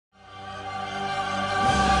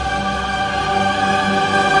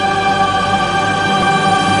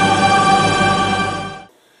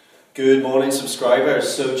Good morning,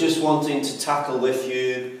 subscribers. So just wanting to tackle with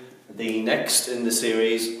you the next in the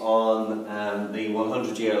series on the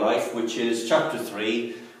 100-year life, which is chapter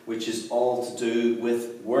 3, which is all to do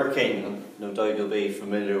with working. And no doubt you'll be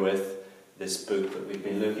familiar with this book that we've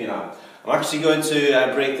been looking at. I'm actually going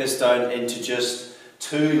to break this down into just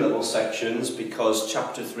two little sections because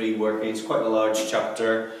chapter 3, working, is quite a large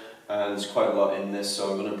chapter and there's quite a lot in this, so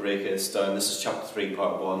I'm going to break this down. This is chapter 3,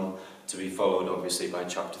 part 1. To be followed obviously by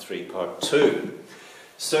chapter 3 part 2.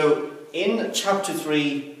 So in chapter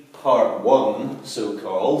 3 part 1,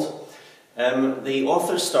 so-called, the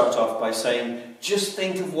authors start off by saying, just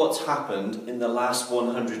think of what's happened in the last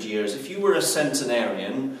 100 years. If you were a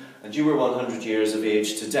centenarian and you were 100 years of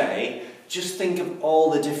age today, just think of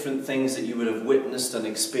all the different things that you would have witnessed and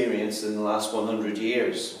experienced in the last 100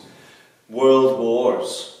 years. World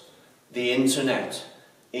wars, the internet,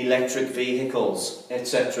 electric vehicles,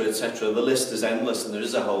 etc., etc. The list is endless, and there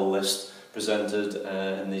is a whole list presented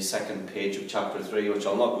in the second page of chapter 3, which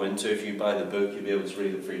I'll not go into. If you buy the book, you'll be able to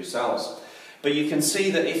read it for yourselves. But you can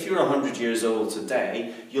see that if you're 100 years old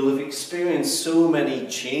today, you'll have experienced so many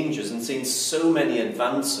changes and seen so many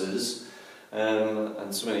advances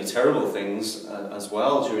and so many terrible things as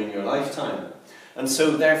well during your lifetime. And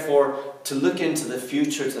so therefore, to look into the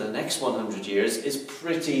future, to the next 100 years, is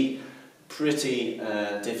pretty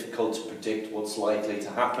difficult to predict what's likely to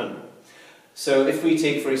happen. So if we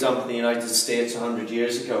take, for example, the United States 100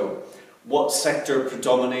 years ago, what sector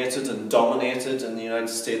predominated and dominated in the United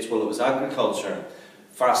States? Well, it was agriculture.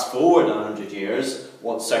 Fast forward 100 years,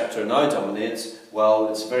 what sector now dominates? Well,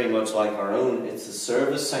 it's very much like our own, it's the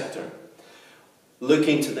service sector.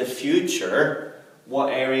 Looking to the future,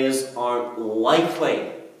 what areas are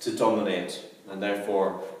likely to dominate? And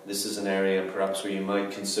therefore, this is an area perhaps where you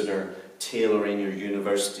might consider tailoring your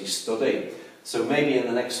university study. So maybe in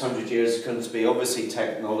the next 100 years it's going to be obviously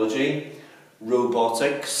technology,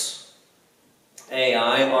 robotics,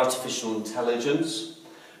 AI, artificial intelligence,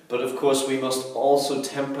 but of course we must also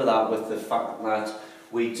temper that with the fact that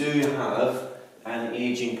we do have an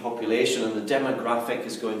aging population and the demographic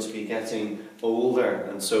is going to be getting older,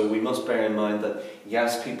 and so we must bear in mind that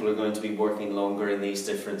yes, people are going to be working longer in these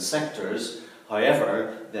different sectors.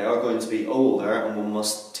 However, they are going to be older, and we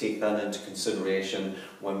must take that into consideration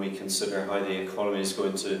when we consider how the economy is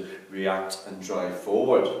going to react and drive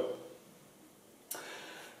forward.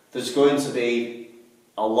 There's going to be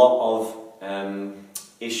a lot of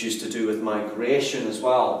issues to do with migration as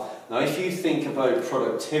well. Now, if you think about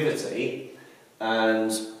productivity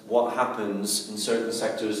and what happens in certain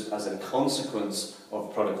sectors as a consequence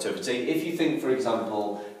of productivity, if you think, for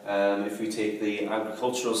example, if we take the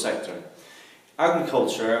agricultural sector,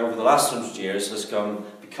 agriculture over the last 100 years has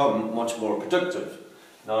become much more productive.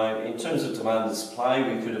 Now, in terms of demand and supply,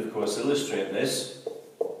 we could of course illustrate this.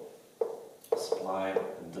 Supply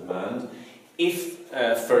and demand. If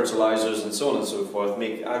fertilizers and so on and so forth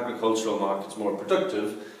make agricultural markets more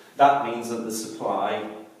productive, that means that the supply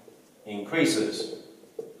increases.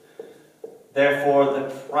 Therefore, the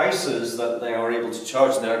prices that they are able to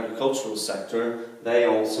charge in the agricultural sector, they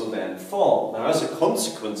also then fall. Now, as a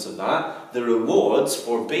consequence of that, the rewards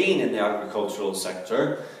for being in the agricultural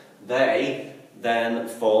sector, they then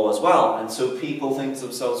fall as well. And so people think to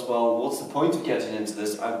themselves, well, what's the point of getting into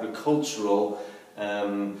this agricultural,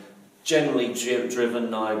 generally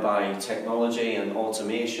driven now by technology and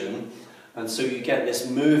automation? And so you get this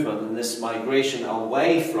movement and this migration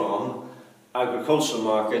away from agricultural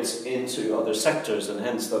markets into other sectors, and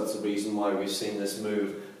hence that's the reason why we've seen this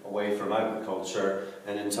move away from agriculture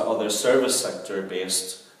and into other service sector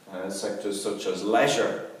based sectors such as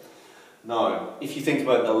leisure. Now, if you think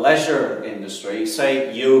about the leisure industry,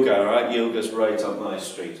 say yoga, right? Yoga's right up my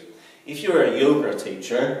street. If you're a yoga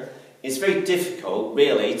teacher, it's very difficult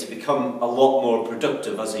really to become a lot more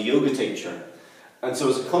productive as a yoga teacher. And so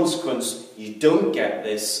as a consequence, you don't get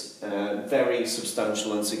this very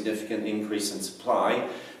substantial and significant increase in supply.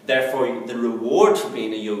 Therefore, the reward for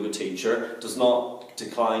being a yoga teacher does not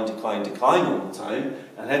decline all the time.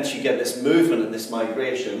 And hence you get this movement and this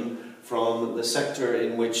migration from the sector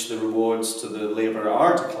in which the rewards to the labour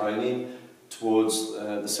are declining towards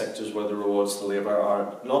the sectors where the rewards to labour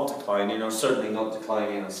are not declining, or certainly not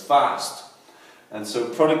declining as fast. And so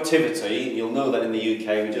productivity, you'll know that in the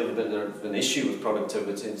UK we do have a bit of an issue with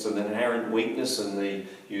productivity. It's an inherent weakness in the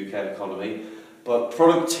UK economy. But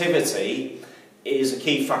productivity is a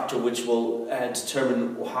key factor which will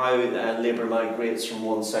determine how labour migrates from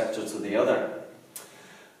one sector to the other.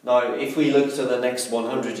 Now, if we look to the next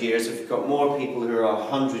 100 years, if you've got more people who are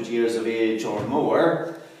 100 years of age or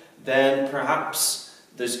more, then perhaps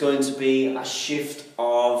there's going to be a shift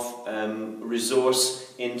of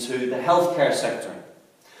resource into the healthcare sector.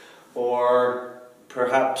 Or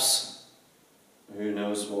perhaps, who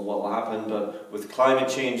knows what will happen, but with climate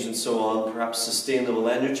change and so on, perhaps sustainable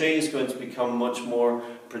energy is going to become much more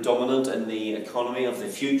predominant in the economy of the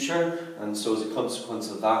future, and so as a consequence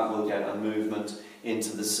of that we'll get a movement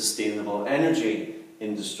into the sustainable energy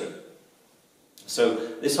industry. So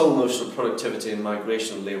this whole notion of productivity and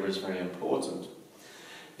migration of labour is very important.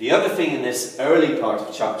 The other thing in this early part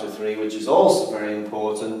of chapter 3, which is also very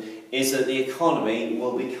important, is that the economy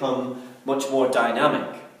will become much more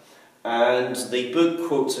dynamic. And the book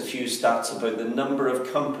quotes a few stats about the number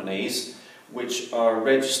of companies which are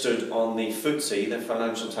registered on the FTSE, the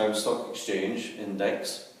Financial Times Stock Exchange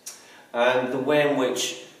Index, and the way in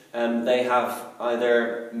which they have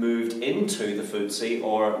either moved into the FTSE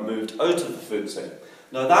or moved out of the FTSE.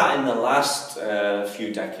 Now that in the last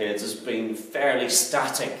few decades has been fairly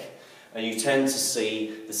static, and you tend to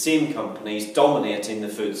see the same companies dominating the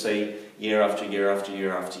FTSE year after year after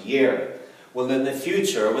year after year. Well, in the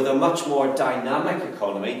future, with a much more dynamic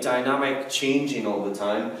economy, dynamic, changing all the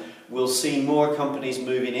time, we'll see more companies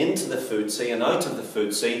moving into the FTSE and out of the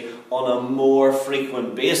FTSE on a more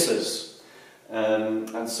frequent basis.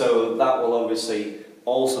 And so that will obviously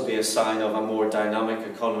also be a sign of a more dynamic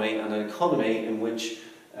economy, and an economy in which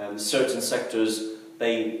certain sectors,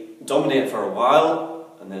 they dominate for a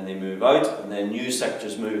while and then they move out and then new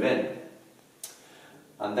sectors move in.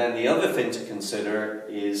 And then the other thing to consider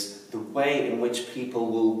is the way in which people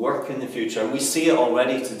will work in the future, and we see it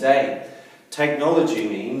already today. Technology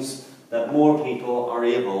means that more people are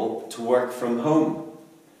able to work from home.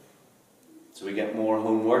 So we get more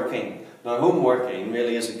home working. Now, home working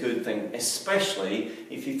really is a good thing, especially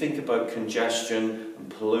if you think about congestion and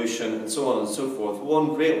pollution and so on and so forth.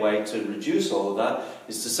 One great way to reduce all of that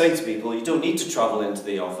is to say to people, you don't need to travel into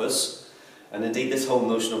the office. And indeed, this whole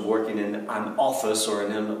notion of working in an office or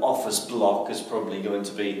in an office block is probably going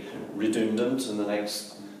to be redundant in the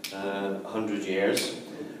next 100 years.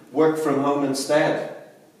 Work from home instead.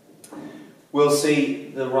 We'll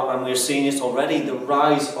see, and we're seeing it already, the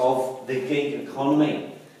rise of the gig economy.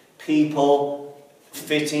 People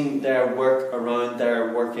fitting their work around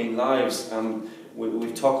their working lives.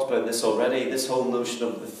 We've talked about this already, this whole notion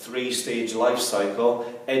of the three-stage life cycle: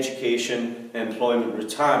 education, employment,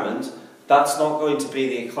 retirement. That's not going to be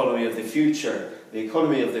the economy of the future. The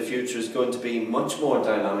economy of the future is going to be much more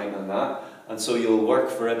dynamic than that. And so you'll work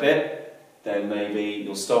for a bit, then maybe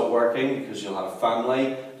you'll stop working because you'll have a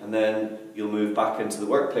family, and then you'll move back into the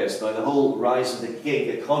workplace. Now, the whole rise of the gig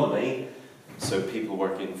economy, so people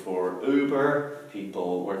working for Uber,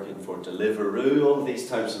 people working for Deliveroo, all of these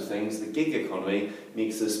types of things, the gig economy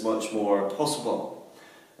makes this much more possible.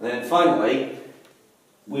 And then finally,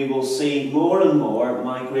 we will see more and more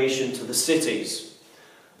migration to the cities.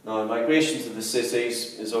 Now, migration to the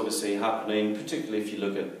cities is obviously happening, particularly if you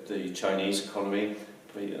look at the Chinese economy.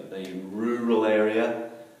 The rural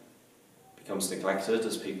area becomes neglected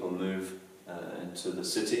as people move into the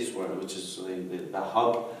cities, which is the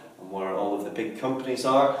hub and where all of the big companies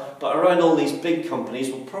are. But around all these big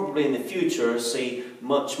companies, we'll probably in the future see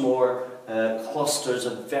much more clusters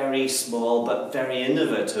of very small but very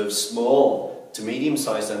innovative small to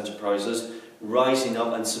medium-sized enterprises rising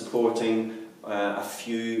up and supporting a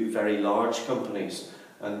few very large companies.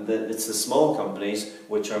 And it's the small companies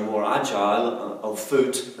which are more agile of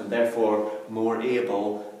foot and therefore more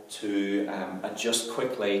able to adjust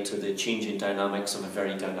quickly to the changing dynamics of a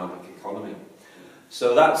very dynamic economy.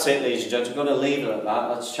 So that's it, ladies and gentlemen. I'm going to leave it at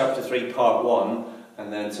that. That's chapter 3, part 1,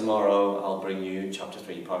 and then tomorrow I'll bring you chapter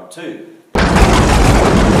 3, part 2.